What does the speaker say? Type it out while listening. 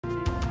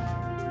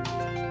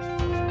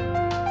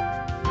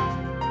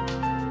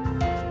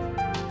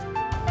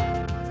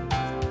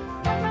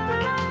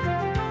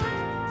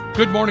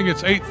Good morning.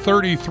 It's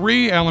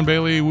 8:33. Alan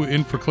Bailey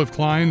in for Cliff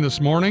Klein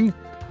this morning,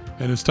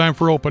 and it's time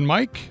for Open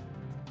Mic.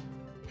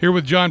 Here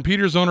with John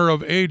Peters, owner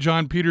of A.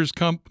 John Peters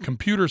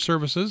Computer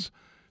Services.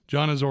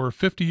 John has over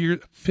 50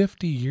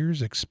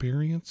 years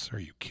experience. Are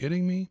you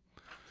kidding me?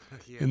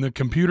 Yeah. In the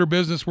computer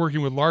business,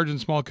 working with large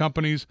and small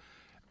companies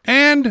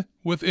and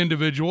with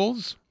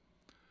individuals.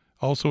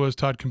 Also has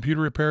taught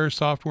computer repair,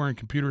 software, and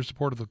computer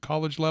support at the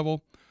college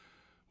level.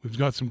 We've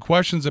got some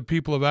questions that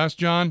people have asked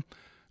John.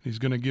 He's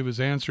going to give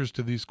his answers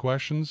to these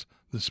questions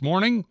this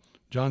morning.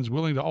 John's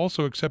willing to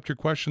also accept your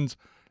questions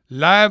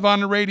live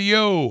on the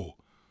radio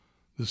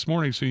this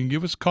morning. So you can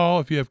give us a call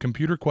if you have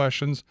computer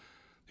questions.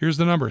 Here's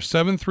the number,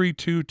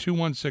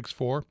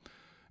 732-2164.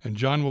 And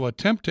John will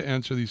attempt to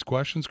answer these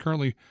questions.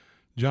 Currently,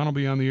 John will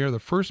be on the air the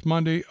first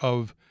Monday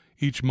of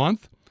each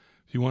month.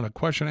 If you want a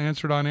question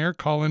answered on air,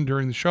 call in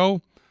during the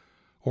show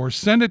or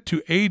send it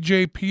to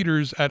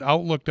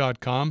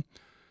ajpeters@outlook.com. You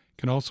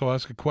can also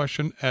ask a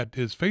question at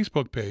his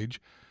Facebook page,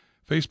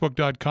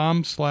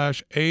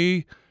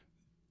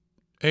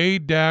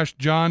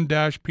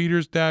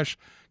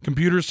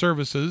 facebook.com/a-john-peters-computer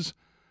services,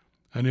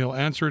 and he'll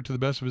answer it to the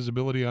best of his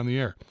ability on the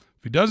air.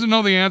 If he doesn't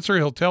know the answer,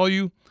 he'll tell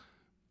you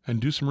and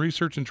do some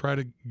research and try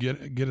to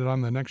get it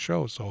on the next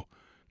show. So,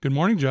 good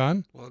morning,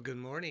 John. Well, good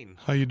morning.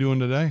 How you doing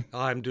today?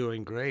 Oh, I'm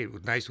doing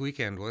great. Nice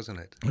weekend, wasn't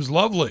it? It was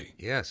lovely.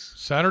 Yes.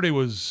 Saturday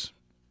was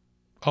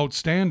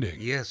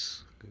outstanding.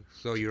 Yes.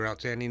 So you're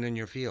outstanding in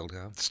your field,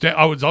 huh?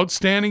 I was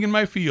outstanding in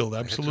my field.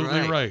 Absolutely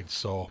That's right.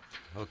 So,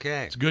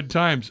 okay. It's good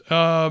times.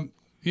 A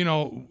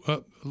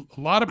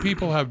lot of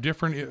people have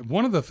different.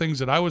 One of the things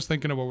that I was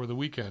thinking of over the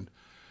weekend,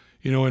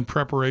 in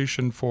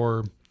preparation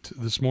for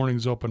this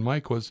morning's open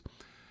mic was,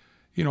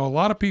 a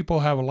lot of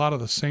people have a lot of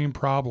the same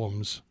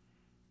problems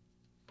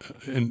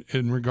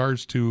in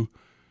regards to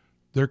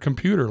their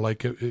computer,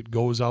 like it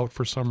goes out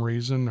for some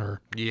reason,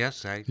 or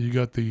yes, you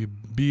got the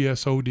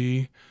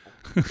BSOD.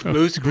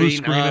 Blue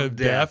screen of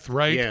death,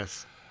 right?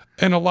 Yes.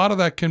 And a lot of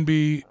that can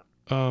be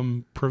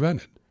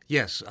prevented.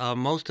 Yes,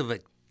 most of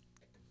it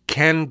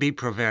can be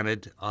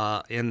prevented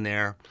in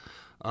there.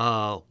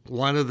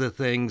 One of the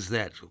things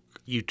that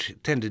you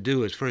tend to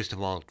do is, first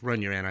of all,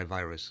 run your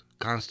antivirus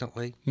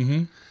constantly.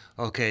 Mm-hmm.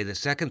 Okay, the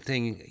second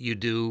thing you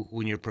do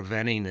when you're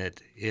preventing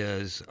it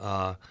is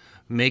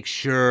make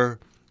sure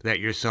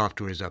that your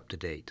software is up to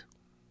date.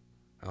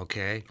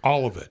 Okay?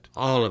 All of it.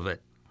 All of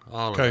it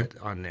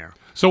on there.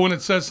 So when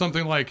it says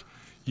something like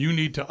you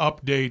need to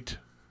update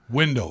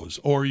Windows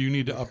or you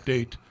need to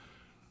update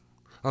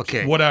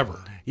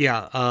whatever.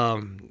 Yeah.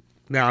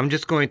 Now I'm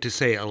just going to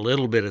say a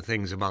little bit of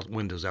things about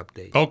Windows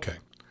Update. Okay.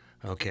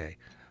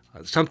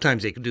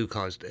 Sometimes it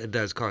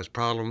does cause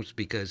problems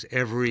because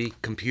every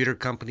computer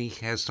company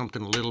has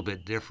something a little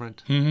bit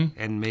different,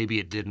 and maybe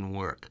it didn't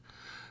work.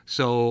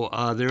 So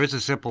there is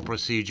a simple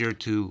procedure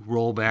to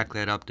roll back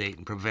that update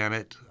and prevent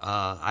it.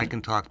 I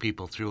can talk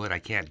people through it. I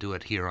can't do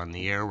it here on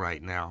the air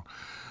right now.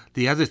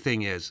 The other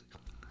thing is,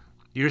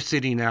 you're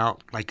sitting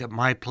out, like at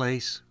my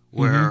place,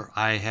 where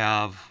I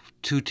have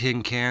 2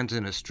 tin cans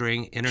and a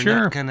string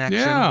internet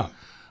connection. Yeah,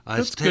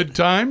 that's good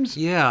times.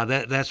 Yeah,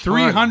 that's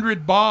 300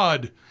 fun.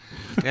 baud.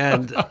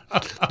 And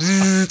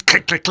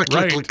click, click, click,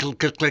 right. click, click,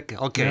 click, click.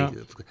 Okay. Yeah.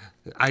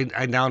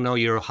 I now know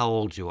how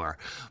old you are,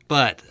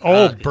 but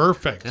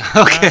perfect.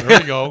 Okay, there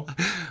we go.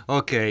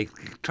 Okay,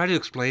 try to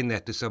explain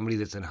that to somebody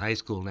that's in high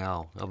school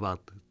now about.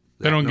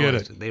 They don't noise. get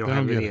it. They don't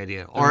have any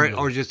idea,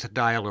 or just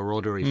dial a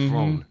rotary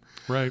phone.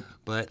 Right.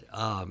 But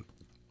on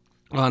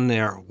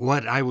there,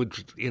 what I would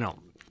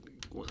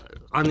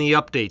on the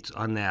updates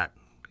on that,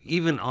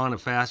 even on a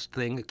fast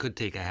thing, it could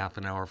take a half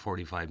an hour,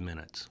 45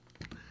 minutes.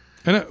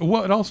 And it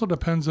also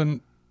depends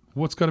on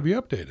what's got to be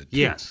updated. Too.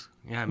 Yes.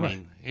 Yeah, I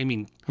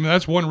mean,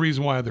 that's one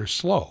reason why they're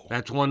slow.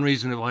 That's one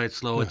reason why it's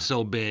slow. Yeah. It's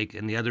so big,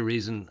 and the other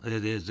reason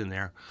it is in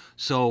there.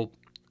 So,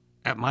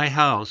 at my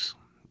house,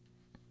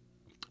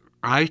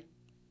 on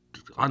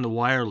the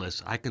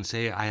wireless, I can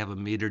say I have a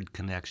metered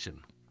connection.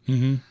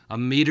 Mm-hmm. A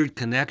metered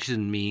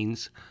connection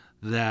means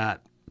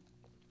that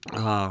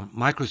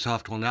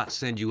Microsoft will not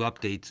send you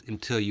updates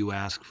until you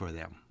ask for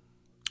them.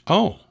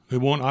 Oh,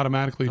 it won't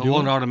automatically do it? It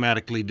won't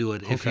automatically do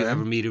it if you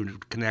have a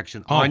metered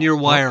connection on your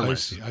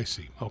wireless. I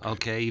see.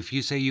 Okay, if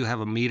you say you have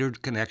a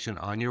metered connection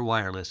on your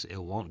wireless, it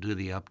won't do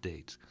the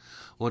updates.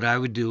 What I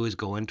would do is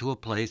go into a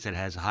place that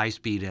has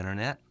high-speed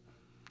internet,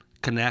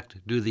 connect,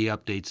 do the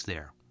updates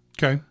there.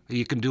 Okay.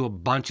 You can do a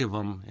bunch of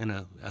them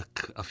in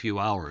a few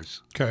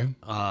hours. Okay.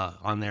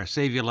 On there.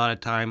 Save you a lot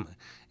of time.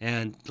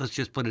 And let's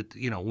just put it,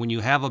 when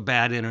you have a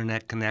bad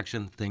internet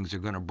connection, things are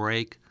going to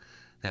break.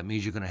 That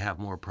means you're going to have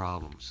more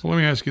problems. So let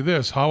me ask you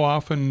this. How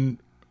often,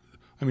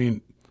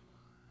 I'm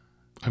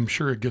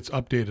sure it gets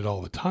updated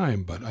all the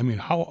time, but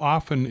how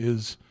often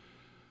is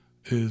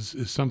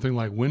something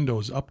like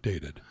Windows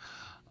updated?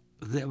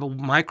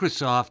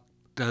 Microsoft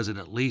does it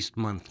at least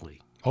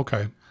monthly.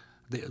 Okay.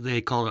 They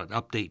call it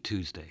Update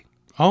Tuesday.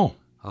 Oh.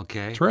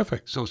 Okay.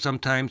 Terrific. So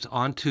sometimes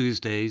on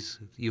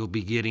Tuesdays, you'll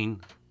be getting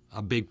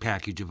a big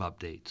package of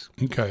updates.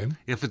 Okay.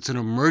 If it's an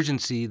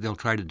emergency, they'll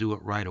try to do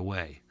it right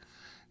away.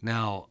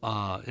 Now,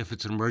 if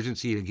it's an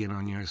emergency, again,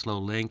 on your slow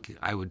link,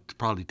 I would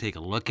probably take a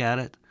look at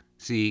it,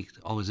 see,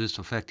 oh, is this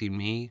affecting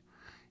me?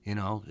 You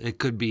know, it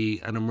could be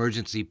an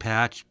emergency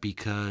patch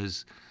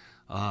because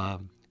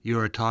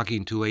you're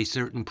talking to a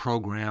certain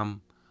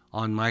program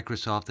on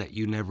Microsoft that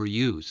you never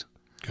use.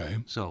 Okay.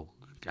 So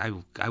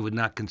I would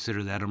not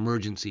consider that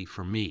emergency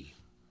for me.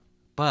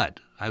 But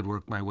I'd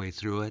work my way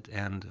through it,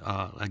 and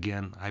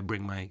again, I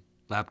bring my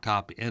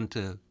laptop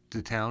into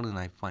town, and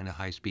I find a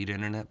high-speed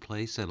internet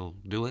place that'll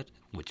do it,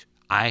 which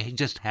I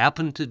just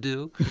happen to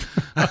do,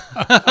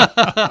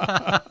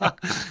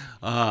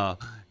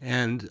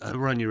 and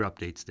run your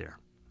updates there.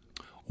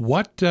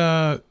 What,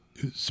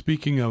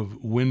 speaking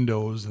of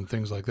Windows and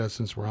things like that,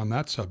 since we're on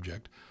that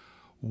subject,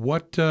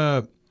 which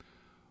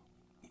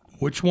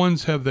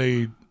ones have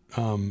they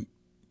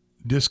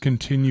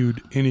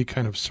discontinued any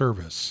kind of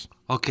service?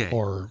 Okay.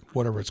 Or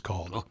whatever it's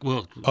called.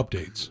 Well,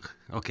 updates.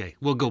 Okay.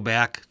 We'll go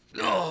back.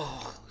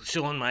 Oh,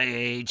 showing my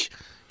age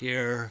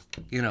here.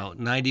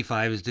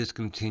 95 is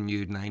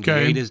discontinued.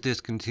 98 is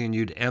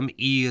discontinued.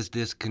 ME is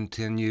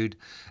discontinued.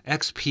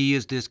 XP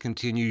is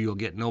discontinued. You'll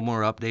get no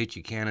more updates.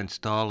 You can't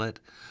install it.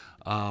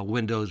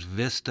 Windows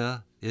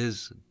Vista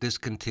is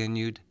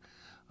discontinued.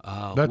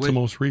 That's the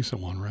most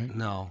recent one, right?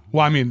 No.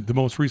 Well, I mean, the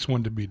most recent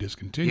one to be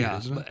discontinued,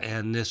 isn't it?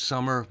 And this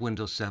summer,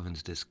 Windows 7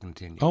 is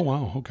discontinued. Oh,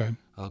 wow. Okay.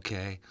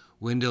 Okay.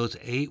 Windows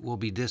 8 will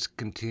be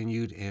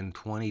discontinued in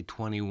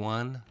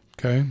 2021.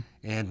 Okay.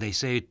 And they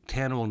say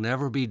 10 will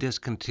never be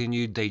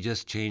discontinued. They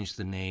just changed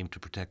the name to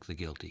protect the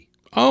guilty.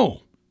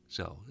 Oh.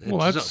 So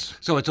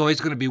it's always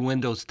going to be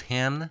Windows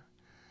 10.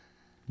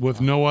 With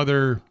no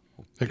other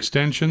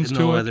extensions to it?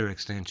 No other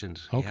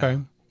extensions. Okay. Yeah.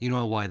 You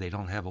know why they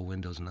don't have a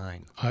Windows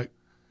 9?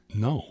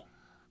 No.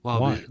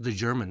 Well, why? The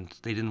Germans,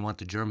 they didn't want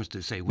the Germans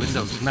to say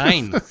Windows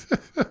 9.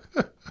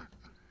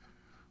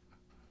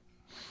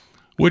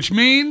 Which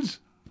means,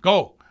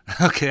 go.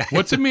 Okay.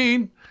 What's it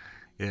mean?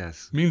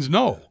 Yes. It means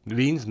no. It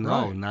means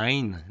no. Right.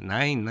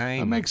 Nine.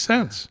 That makes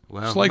sense.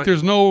 Well, it's like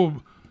there's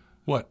no,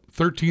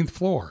 13th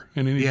floor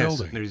in any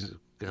building.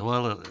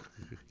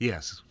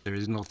 Yes, there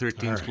is no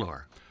 13th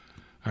floor.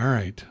 All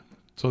right.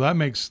 So that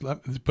makes,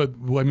 but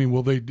I mean,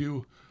 will they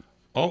do,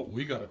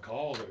 we got a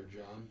call there,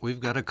 John.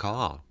 We've got a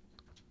call.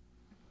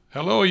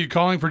 Hello, are you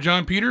calling for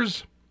John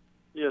Peters?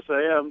 Yes,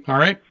 I am. All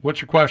right.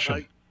 What's your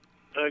question?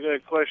 I got a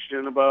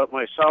question about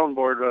my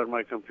soundboard on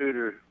my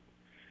computer.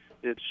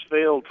 It's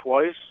failed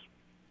twice.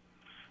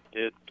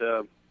 It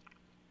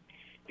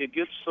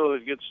gets a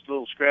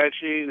little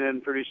scratchy, and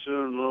then pretty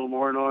soon a little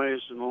more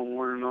noise,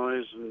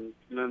 and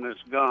then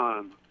it's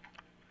gone.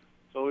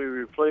 So we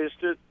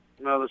replaced it.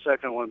 Now the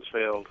second one's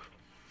failed.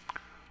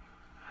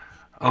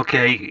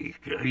 Okay,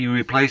 you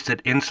replaced it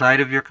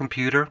inside of your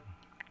computer?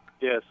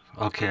 Yes.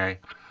 Okay.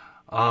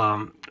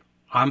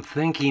 I'm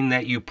thinking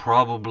that you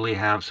probably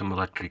have some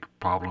electric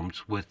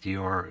problems with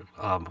your,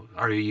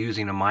 are you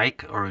using a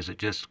mic, or is it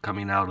just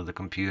coming out of the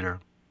computer?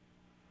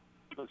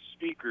 The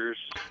speakers.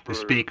 The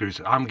speakers.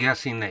 I'm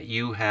guessing that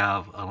you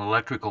have an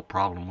electrical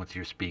problem with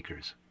your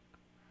speakers.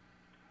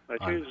 I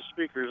changed the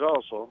speakers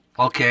also.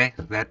 Okay.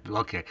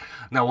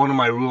 Now, one of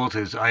my rules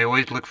is I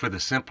always look for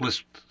the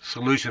simplest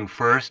solution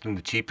first and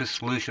the cheapest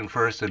solution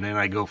first, and then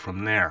I go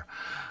from there.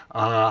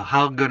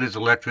 How good is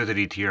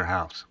electricity to your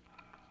house?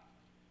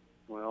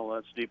 Well,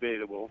 that's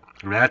debatable.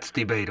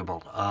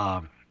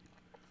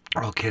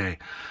 Okay.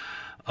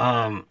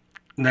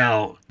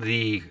 Now,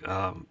 the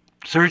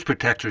surge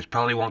protectors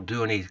probably won't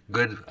do any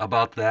good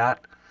about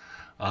that.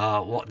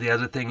 The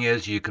other thing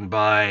is you can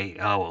buy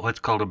what's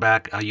called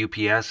a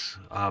UPS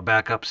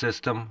backup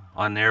system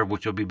on there,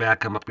 which will be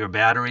backing up your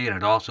battery, and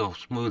it also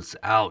smooths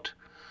out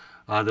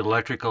the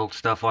electrical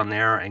stuff on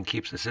there and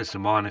keeps the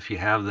system on if you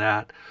have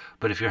that.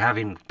 But if you're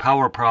having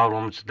power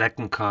problems, that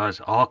can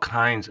cause all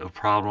kinds of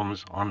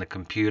problems on the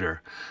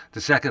computer.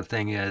 The second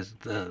thing is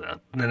the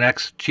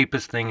next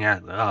cheapest thing,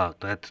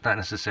 that's not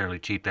necessarily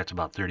cheap, that's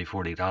about $30,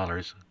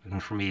 $40.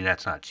 And for me,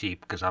 that's not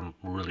cheap because I'm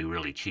really,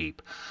 really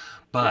cheap.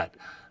 But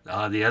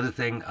the other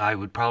thing I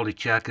would probably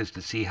check is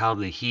to see how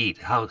the heat,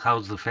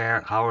 how's the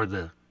fan,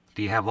 do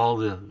you have all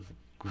the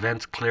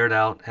vents cleared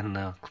out and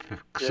the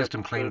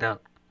system cleaned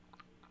out?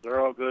 They're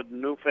all good.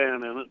 New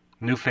fan in it.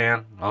 New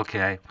fan?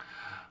 Okay.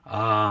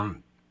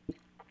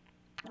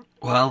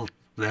 Well,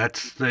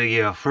 that's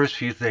the first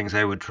few things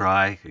I would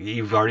try.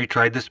 You've already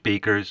tried the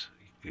speakers.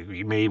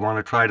 You may want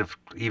to try to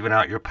even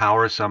out your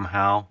power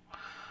somehow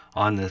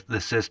on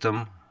the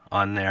system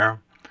on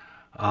there.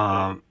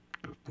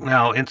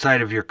 Now,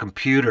 inside of your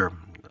computer,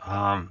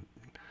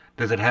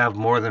 does it have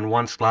more than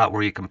one slot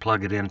where you can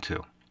plug it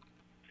into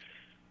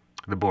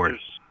the board?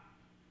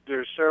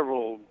 There's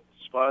several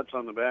spots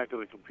on the back of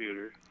the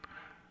computer.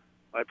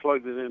 I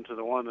plugged it into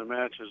the one that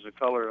matches the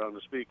color on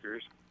the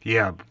speakers.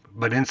 Yeah,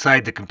 but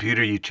inside the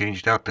computer, you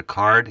changed out the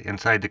card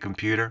inside the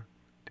computer?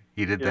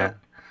 You did that?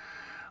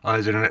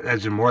 Is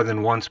there more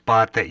than one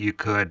spot that you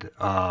could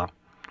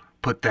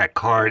put that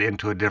card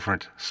into a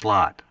different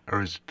slot?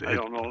 Or I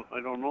don't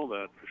know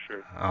that for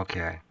sure.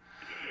 Okay.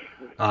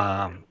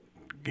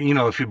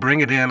 if you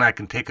bring it in, I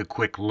can take a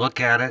quick look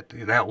at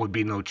it. That would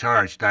be no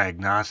charge,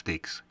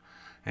 diagnostics,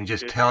 and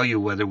just tell you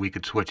whether we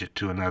could switch it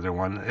to another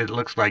one. It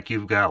looks like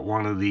you've got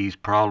one of these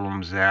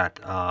problems that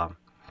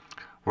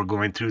we're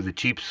going through the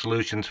cheap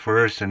solutions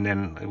first, and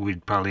then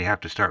we'd probably have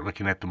to start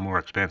looking at the more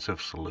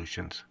expensive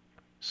solutions.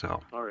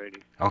 So.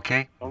 Alrighty.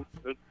 Okay. Oh,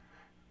 good.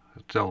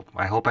 So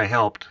I hope I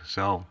helped.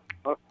 So.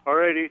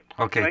 Alrighty.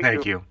 Okay.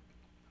 Thank you.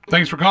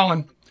 Thanks for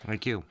calling.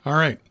 Thank you. All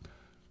right.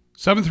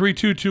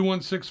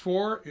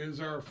 732-2164 is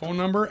our phone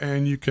number,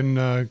 and you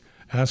can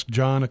ask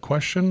John a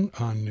question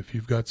on if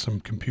you've got some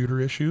computer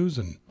issues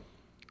and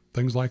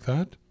things like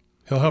that.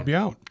 He'll help you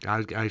out.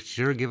 I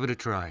sure give it a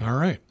try. All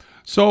right.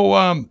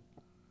 So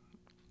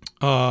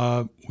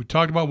we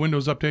talked about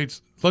Windows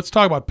updates. Let's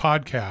talk about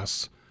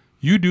podcasts.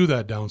 You do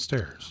that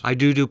downstairs. I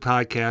do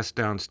podcasts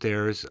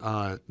downstairs.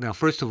 Now,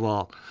 first of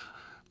all,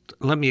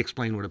 let me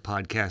explain what a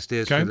podcast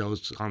is for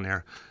those on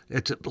there.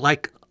 It's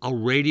like a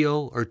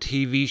radio or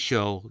TV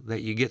show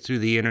that you get through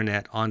the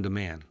internet on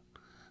demand.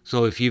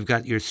 So if you've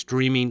got your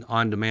streaming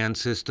on-demand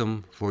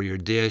system for your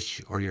dish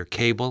or your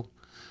cable,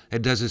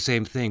 it does the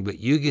same thing, but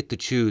you get to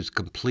choose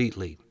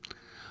completely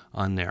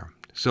on there.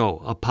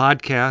 So a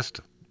podcast,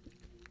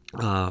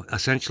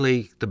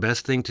 essentially the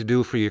best thing to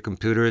do for your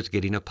computer is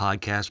getting a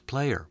podcast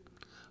player.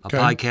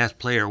 Podcast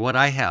player. What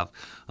I have,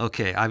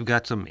 I've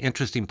got some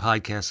interesting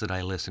podcasts that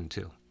I listen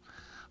to.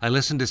 I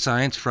listen to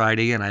Science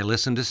Friday and I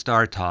listen to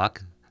Star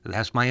Talk.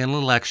 That's my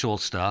intellectual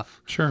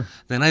stuff. Sure.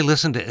 Then I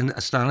listen to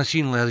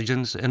Astonishing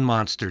Legends and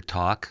Monster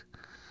Talk.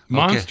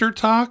 Monster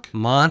Talk?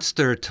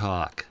 Monster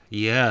Talk,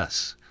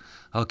 yes.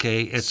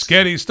 Okay. It's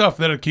scary stuff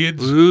there,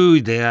 kids. Ooh,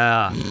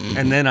 yeah.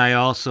 And then I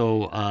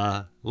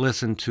also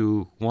listen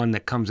to one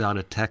that comes out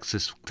of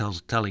Texas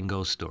telling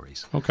ghost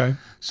stories. Okay.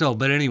 So,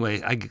 but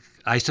anyway,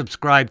 I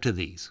subscribe to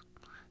these.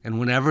 And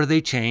whenever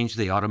they change,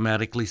 they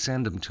automatically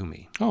send them to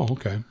me. Oh,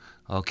 okay.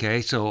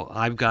 Okay, so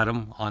I've got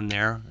them on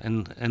there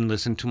and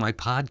listen to my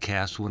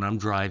podcast when I'm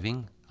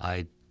driving.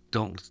 I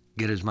don't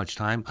get as much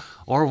time.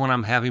 Or when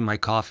I'm having my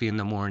coffee in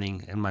the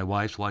morning and my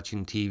wife's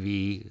watching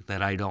TV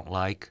that I don't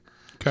like.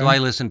 Okay. So I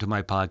listen to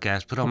my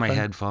podcast, put on my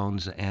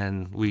headphones,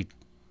 and we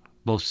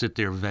both sit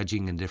there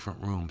vegging in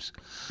different rooms.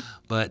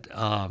 But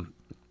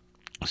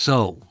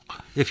so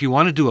if you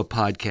want to do a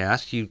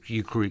podcast,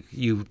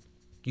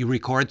 you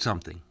record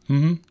something.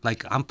 Mm-hmm.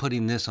 Like I'm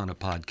putting this on a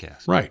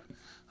podcast. Right.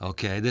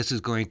 Okay, this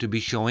is going to be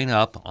showing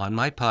up on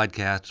my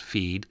podcast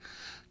feed.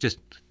 Just,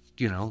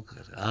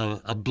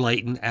 a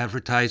blatant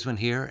advertisement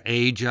here.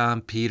 A.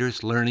 John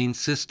Peters Learning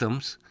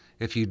Systems.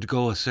 If you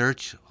go a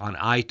search on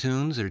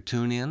iTunes or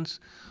TuneIns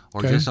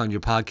or just on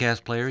your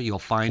podcast player, you'll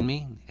find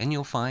me, and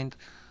you'll find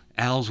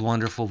Al's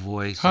wonderful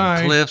voice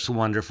and Cliff's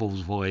wonderful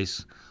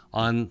voice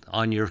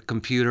on your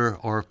computer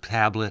or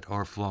tablet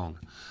or phone.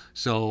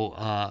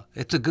 So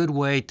it's a good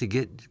way to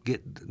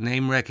get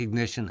name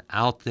recognition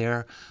out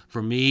there.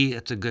 For me,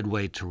 it's a good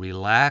way to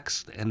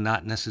relax and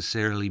not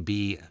necessarily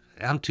be.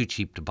 I'm too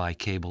cheap to buy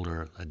cable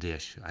or a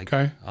dish.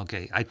 Okay.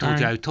 I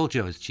told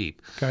you I was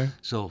cheap. Okay.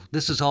 So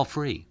this is all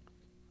free.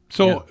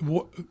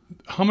 So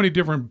how many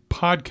different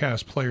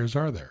podcast players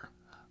are there?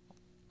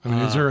 I mean,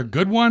 is there a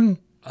good one?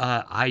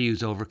 I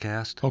use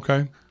Overcast.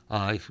 Okay.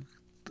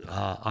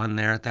 On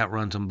there, that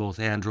runs on both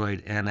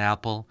Android and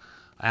Apple.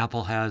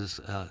 Apple has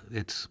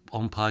its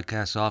own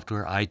podcast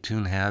software.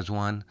 iTunes has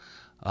one.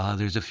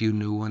 There's a few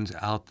new ones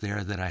out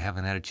there that I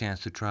haven't had a chance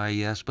to try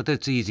yet, but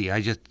that's easy.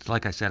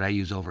 Like I said, I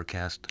use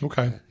Overcast.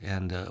 Okay.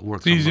 And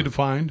works. It's easy to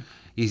find.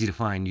 Easy to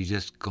find. You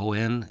just go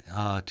in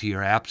to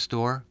your app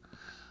store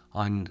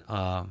on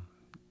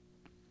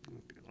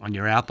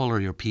your Apple or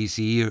your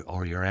PC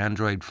or your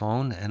Android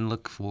phone and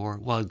look for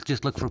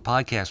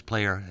podcast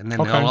player, and then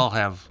they'll all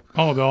have.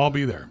 Oh, they'll all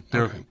be there.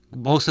 Okay.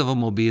 Most of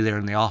them will be there,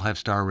 and they all have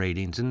star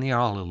ratings, and they're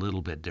all a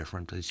little bit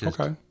different. It's just,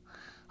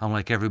 I'm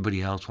like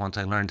everybody else. Once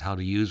I learned how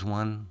to use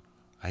one,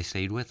 I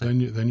stayed with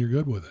it. Then you're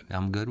good with it.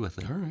 I'm good with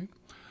it. All right.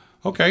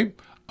 Okay.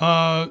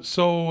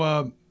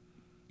 So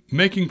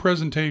making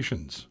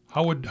presentations.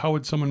 How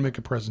would someone make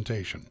a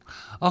presentation?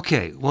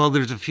 Okay. Well,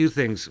 there's a few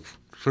things.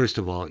 First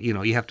of all,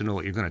 you have to know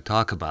what you're going to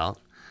talk about.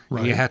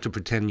 Right. You have to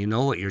pretend you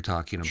know what you're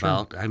talking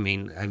about. I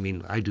mean,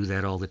 I do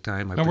that all the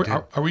time.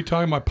 Are we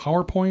talking about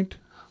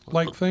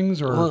PowerPoint-like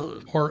things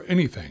or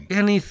anything?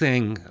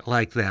 Anything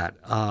like that.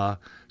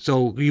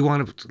 So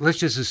let's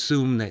just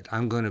assume that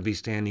I'm going to be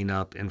standing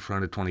up in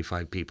front of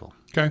 25 people.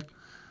 Okay.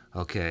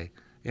 Okay.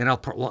 And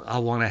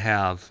I'll want to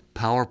have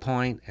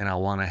PowerPoint, and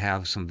I'll want to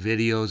have some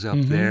videos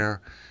up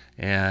there.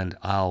 And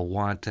I'll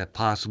want to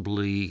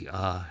possibly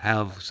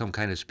have some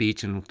kind of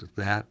speech and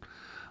that.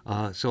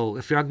 So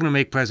if you're going to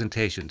make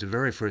presentations, the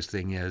very first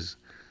thing is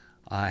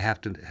I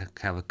have to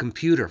have a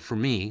computer. For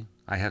me,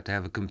 I have to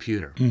have a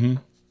computer.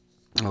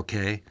 Mm-hmm.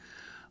 Okay.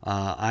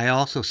 I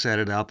also set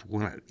it up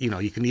when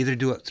you can either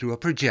do it through a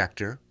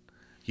projector.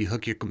 You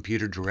hook your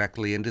computer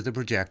directly into the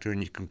projector,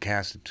 and you can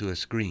cast it to a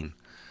screen.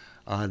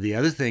 The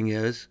other thing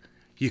is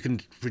you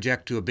can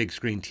project to a big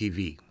screen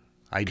TV.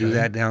 I do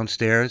that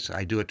downstairs.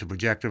 I do it to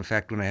projector. In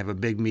fact, when I have a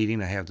big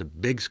meeting, I have the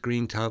big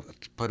screen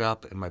put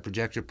up and my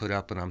projector put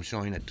up, and I'm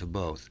showing it to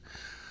both.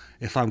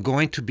 If I'm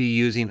going to be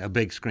using a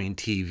big screen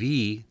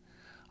TV,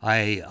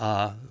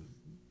 I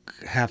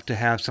have to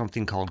have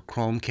something called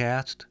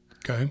Chromecast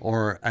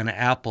or an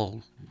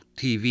Apple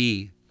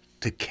TV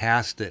to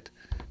cast it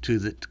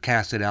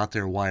out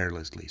there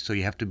wirelessly. So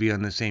you have to be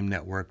on the same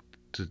network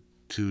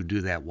to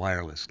do that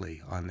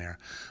wirelessly on there.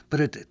 But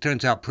it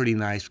turns out pretty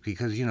nice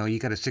because, you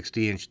got a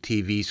 60-inch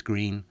TV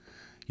screen.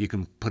 You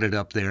can put it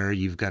up there.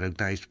 You've got a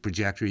nice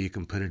projector. You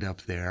can put it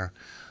up there.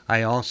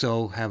 I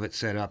also have it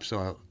set up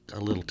so a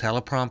little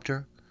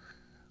teleprompter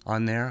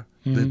on there.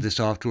 Mm-hmm. The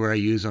software I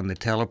use on the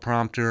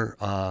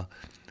teleprompter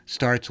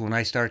starts when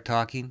I start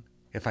talking.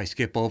 If I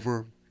skip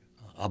over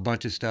a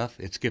bunch of stuff,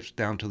 it skips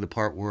down to the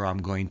part where I'm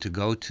going to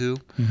go to.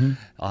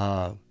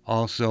 Mm-hmm.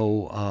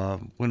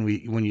 Also,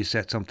 when you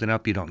set something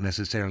up, you don't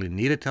necessarily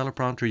need a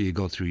teleprompter. You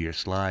go through your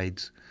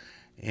slides,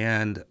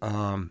 and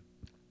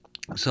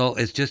so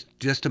it's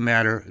just a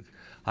matter.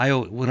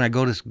 When I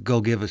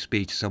go give a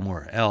speech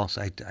somewhere else,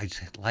 I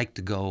like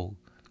to go.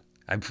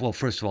 Well,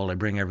 first of all, I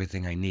bring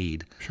everything I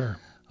need. Sure.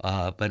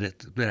 But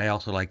I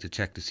also like to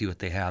check to see what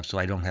they have, so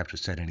I don't have to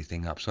set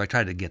anything up. So I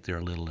try to get there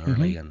a little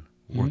early and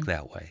work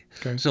that way.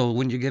 Okay. So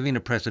when you're giving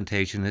a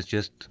presentation, it's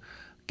just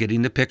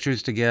getting the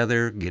pictures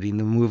together, getting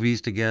the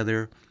movies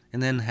together,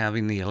 and then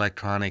having the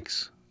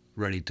electronics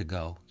ready to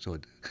go. So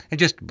and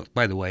just,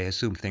 by the way,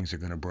 assume things are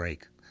going to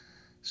break.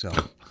 So,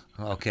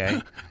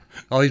 okay.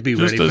 Always be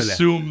ready for that. Just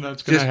assume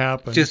that's going to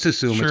happen. Just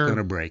assume it's going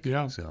to break.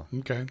 Yeah. So,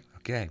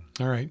 okay.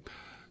 All right.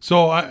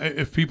 So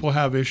if people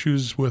have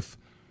issues with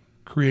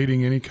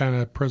creating any kind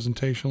of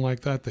presentation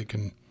like that, they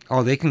can...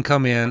 Oh, they can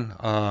come in.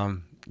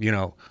 I'll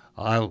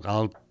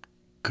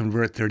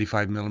convert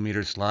 35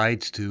 millimeter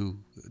slides to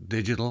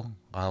digital.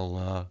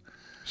 So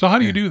how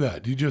do you do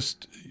that?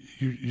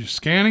 You're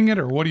scanning it,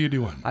 or what are you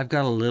doing? I've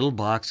got a little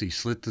box. You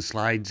slit the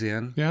slides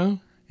in. Yeah.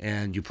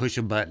 And you push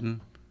a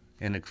button,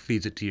 and it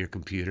feeds it to your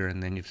computer.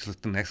 And then you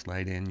slit the next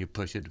slide in. You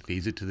push it,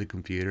 feeds it to the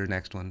computer.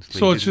 Next one.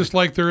 So it's just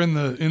like they're in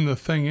the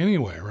thing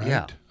anyway, right?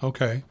 Yeah.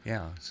 Okay.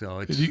 Yeah. So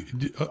it's.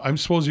 I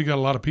suppose you got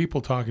a lot of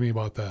people talking to you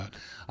about that.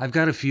 I've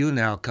got a few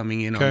now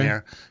coming in on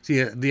there.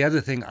 See, the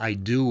other thing I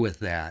do with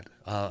that,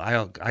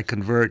 I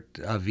convert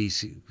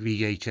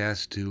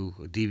VHS to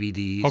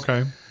DVDs.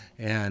 Okay.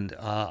 And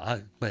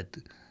but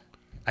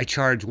I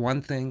charge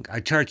one thing. I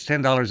charge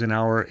 $10 an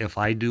hour if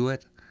I do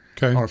it,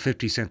 or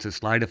 50 cents a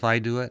slide if I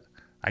do it.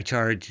 I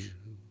charge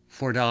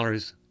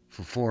 $4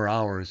 for 4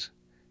 hours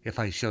if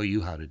I show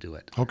you how to do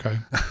it. Okay.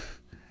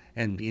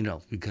 And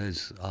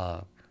because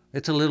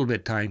it's a little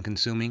bit time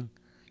consuming.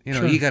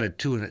 Sure. You got a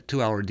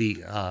 2 hour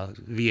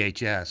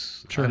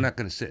VHS. Sure. I'm not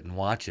going to sit and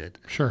watch it.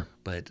 Sure.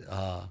 But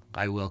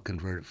I will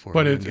convert it for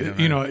you.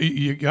 But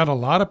you got a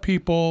lot of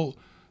people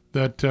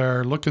that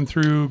are looking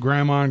through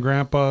Grandma and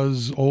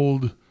Grandpa's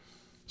old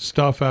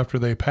stuff after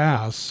they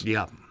pass.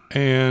 Yeah.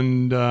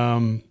 And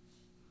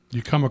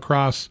you come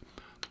across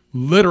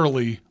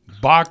literally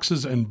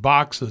boxes and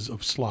boxes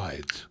of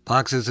slides.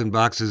 Boxes and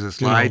boxes of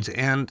slides.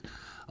 And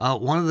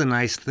one of the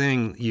nice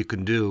things you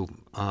can do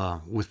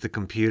with the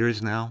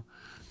computers now,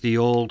 the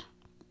old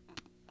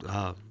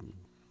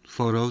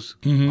photos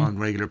on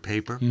regular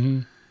paper,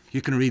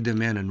 you can read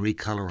them in and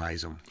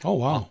recolorize them. Oh,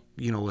 wow.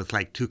 With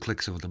like 2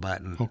 clicks of the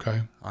button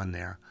on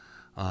there,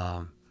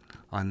 on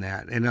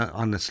that. And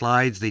on the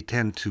slides, they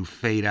tend to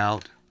fade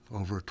out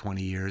over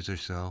 20 years or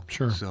so.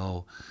 Sure.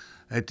 So,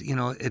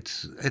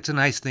 it's a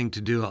nice thing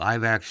to do.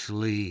 I've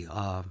actually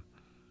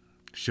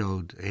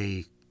showed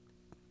a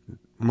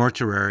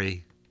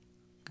mortuary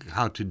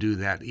how to do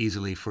that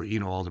easily for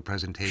all the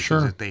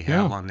presentations that they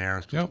have on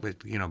there. Yep. But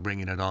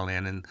bringing it all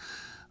in, and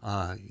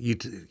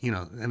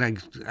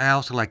and I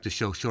also like to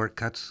show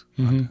shortcuts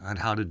on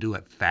how to do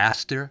it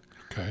faster.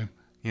 Okay.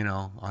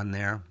 On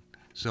there.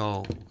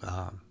 So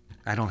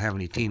I don't have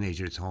any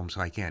teenagers home, so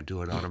I can't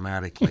do it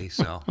automatically.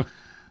 So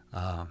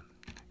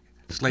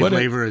slave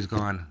labor is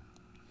gone.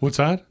 What's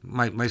that?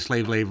 My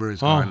slave labor is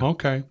gone. Oh,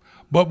 okay.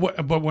 But what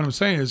I'm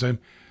saying is,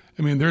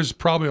 there's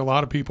probably a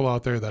lot of people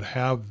out there that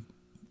have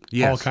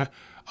all kinds.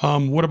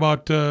 What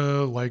about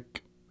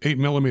like 8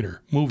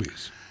 millimeter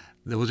movies?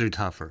 Those are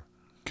tougher.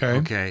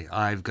 Okay.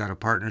 I've got a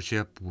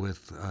partnership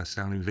with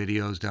Astounding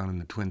Videos down in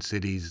the Twin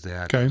Cities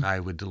that I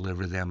would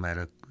deliver them at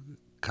a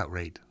cut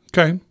rate.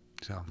 Okay.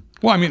 So.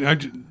 Well,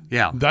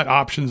 that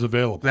option's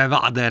available.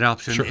 That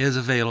option is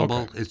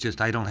available. Okay. It's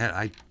just I don't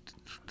have.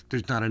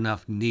 There's not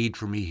enough need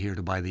for me here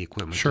to buy the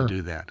equipment to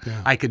do that.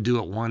 Yeah. I could do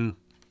it one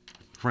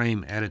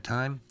frame at a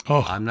time.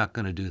 Oh. I'm not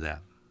going to do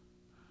that.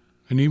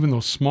 And even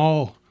those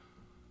small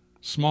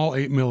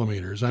 8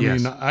 millimeters.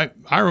 I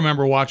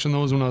remember watching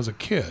those when I was a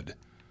kid.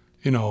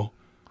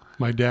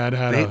 My dad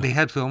had They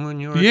had film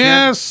when you were a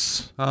kid?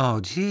 Oh,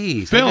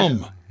 geez.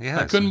 Film. Yes.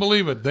 I couldn't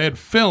believe it. They had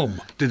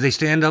film. Did they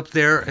stand up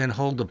there and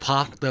hold the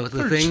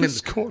thing?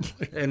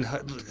 And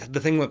the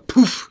thing went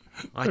poof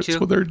at That's you?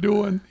 what they're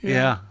doing.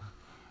 Yeah.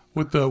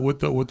 With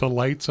the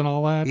lights and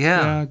all that.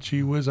 Yeah. Yeah,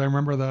 gee whiz, I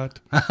remember that.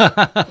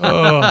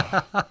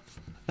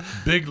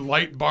 big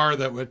light bar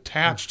that would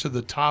attach to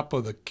the top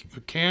of the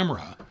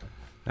camera.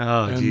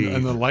 Oh,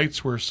 and the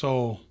lights were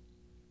so.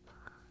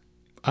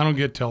 I don't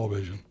get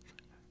television.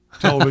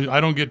 I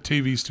don't get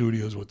TV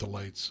studios with the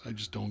lights. I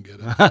just don't get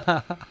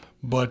it.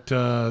 But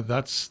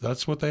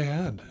that's what they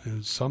had. It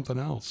was something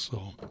else.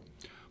 So,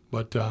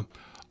 but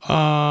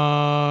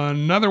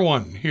another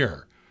one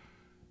here.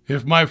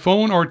 If my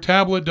phone or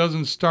tablet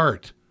doesn't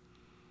start,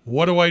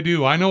 what do I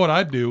do? I know what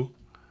I'd do.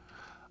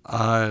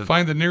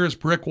 Find the nearest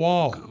brick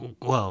wall.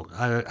 Well,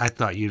 I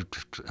thought you'd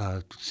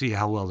see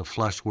how well the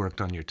flush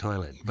worked on your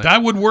toilet. But,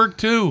 that would work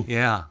too.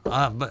 Yeah.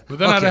 But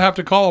then I'd have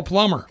to call a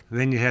plumber.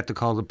 Then you'd have to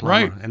call the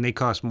plumber. Right. And they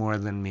cost more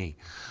than me.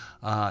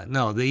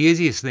 No, the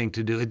easiest thing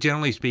to do,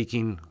 generally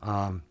speaking,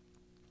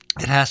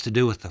 it has to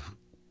do with the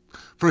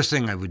first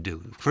thing I would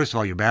do. First of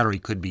all, your battery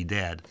could be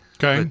dead.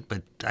 Okay.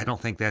 But I don't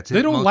think that's it.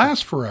 They don't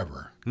last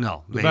forever.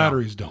 No, the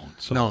batteries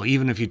don't. So. No,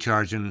 even if you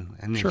charge them,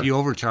 and Sure. if you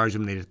overcharge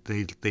them,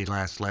 they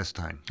last less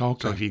time.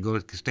 Okay. So if you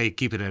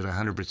keep it at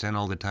 100%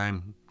 all the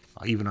time,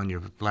 even on your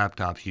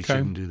laptops, you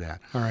shouldn't do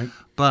that. All right.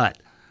 But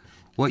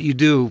what you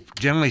do,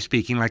 generally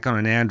speaking, like on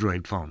an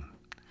Android phone,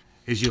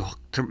 is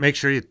to make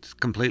sure it's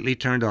completely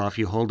turned off.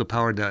 You hold the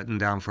power button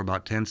down for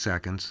about 10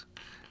 seconds,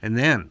 and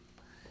then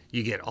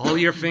you get all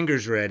your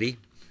fingers ready.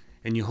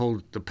 And you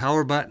hold the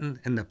power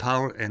button and the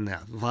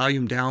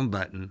volume down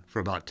button for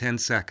about 10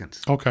 seconds.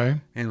 Okay.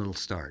 And it'll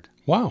start.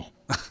 Wow.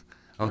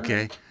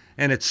 Okay.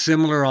 And it's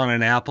similar on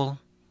an Apple.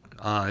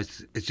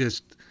 It's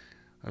just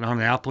on an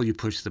Apple you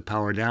push the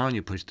power down,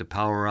 you push the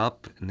power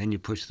up, and then you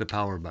push the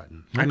power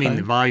button. Okay. I mean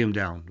the volume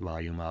down,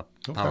 volume up,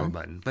 power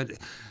button. But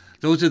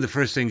those are the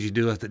first things you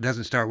do if it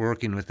doesn't start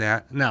working with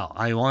that. Now,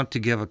 I want to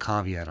give a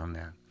caveat on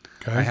that.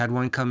 Okay. I had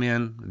one come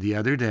in the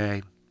other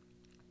day.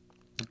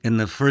 And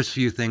the first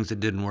few things that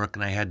didn't work,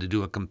 and I had to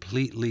do a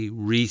completely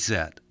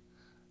reset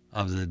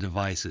of the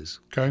devices,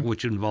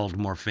 which involved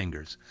more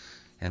fingers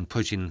and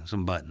pushing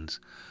some buttons.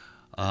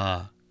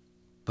 But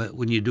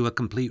when you do a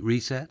complete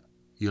reset,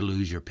 you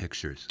lose your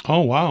pictures.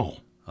 Oh, wow.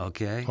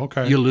 Okay?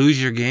 Okay. You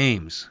lose your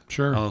games.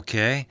 Sure.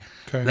 Okay?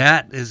 Okay.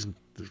 That is,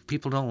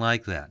 people don't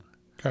like that.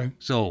 Okay.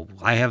 So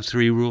I have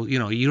 3 rules. You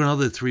know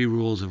the 3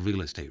 rules of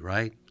real estate,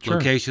 right? Sure.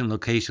 Location,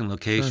 location,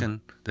 location.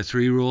 Sure. The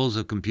 3 rules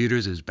of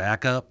computers is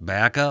backup,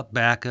 backup,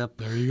 backup.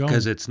 There you go.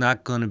 Because it's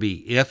not going to be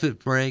if it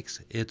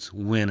breaks, it's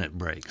when it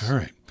breaks. All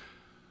right.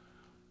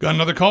 Got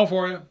another call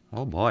for you.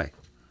 Oh, boy.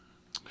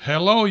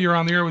 Hello, you're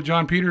on the air with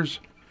John Peters.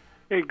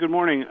 Hey, good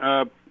morning.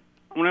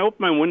 When I opened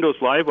my Windows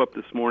Live up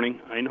this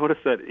morning, I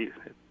noticed that it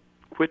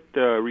quit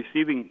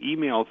receiving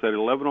emails at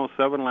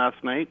 11:07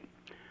 last night.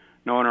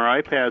 Now, on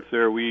our iPads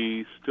there,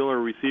 we still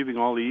are receiving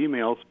all the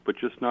emails, but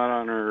just not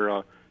on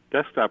our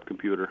desktop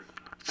computer.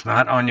 It's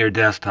not on your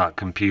desktop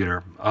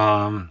computer.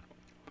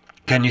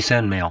 Can you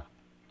send mail?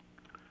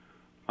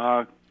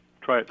 Try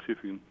it, see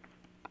if you can.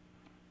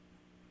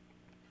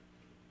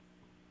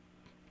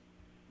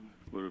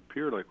 It would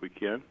appear like we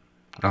can.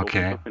 Okay.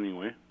 Open up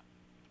anyway.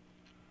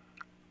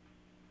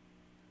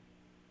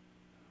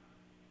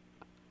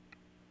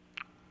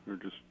 We're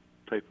just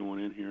typing one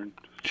in here.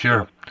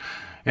 Sure.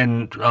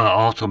 And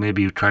also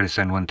maybe you try to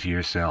send one to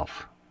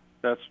yourself.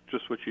 That's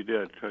just what you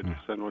did. Tried to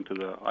send one to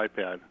the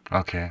iPad.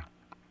 Okay.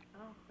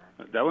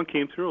 That one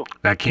came through.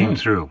 That came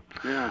through.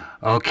 Yeah.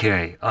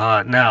 Okay.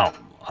 Now,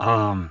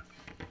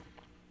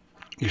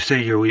 you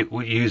say you're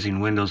using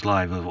Windows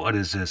Live. What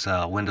is this,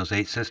 Windows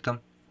 8 system?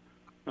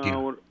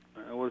 What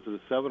is it, a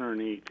 7 or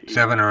an 8?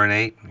 7 or an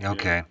 8?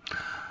 Okay.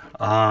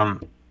 Yeah.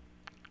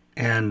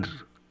 And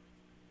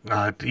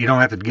you don't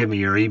have to give me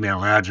your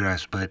email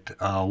address, but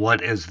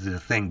what is the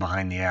thing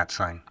behind the @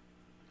 sign?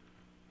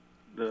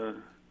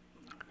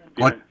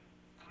 What?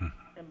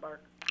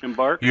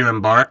 Embark. You're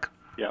Embark?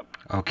 Yep.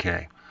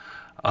 Okay.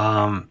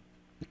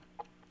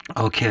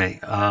 Okay.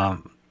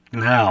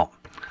 Now,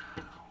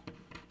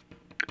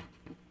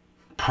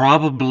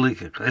 probably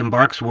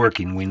Embark's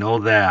working. We know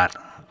that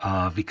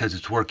because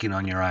it's working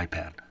on your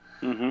iPad.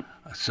 Mm-hmm.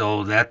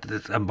 So that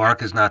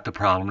Embark is not the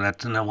problem.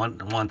 That's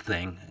one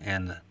thing.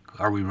 And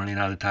are we running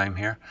out of time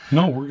here?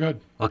 No, we're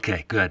good.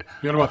 Okay, good.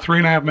 We got about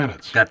 3.5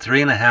 minutes. Got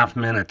 3.5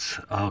 minutes.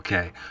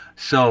 Okay.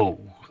 So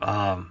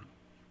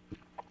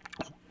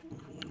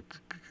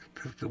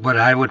what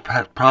I would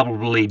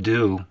probably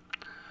do,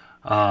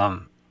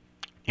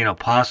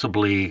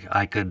 possibly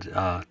I could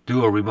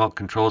do a remote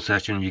control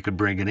session. You could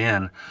bring it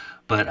in.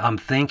 But I'm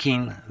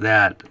thinking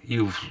that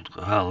you've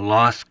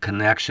lost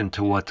connection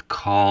to what's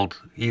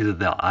called either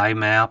the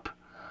IMAP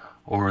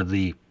or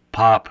the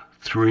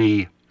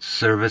POP3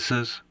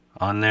 services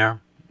on there.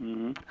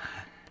 Mm-hmm.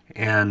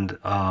 And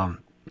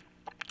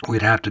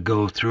we'd have to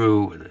go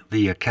through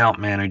the account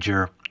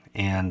manager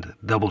and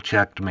double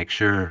check to make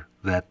sure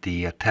that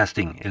the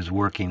testing is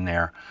working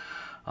there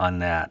on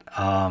that.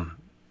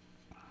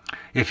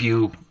 If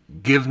you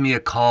give me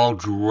a call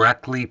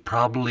directly,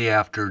 probably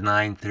after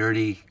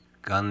 9:30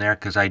 on there,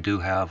 because I do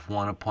have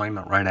one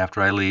appointment right after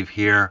I leave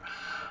here,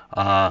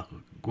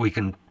 we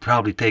can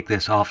probably take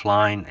this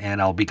offline,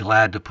 and I'll be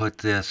glad to put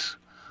this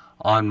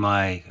on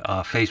my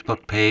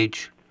Facebook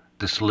page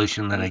the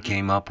solution that I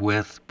came up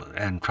with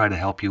and try to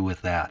help you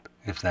with that,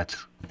 if that's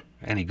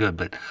any good.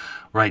 But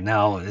right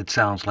now, it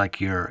sounds like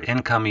your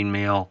incoming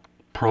mail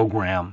program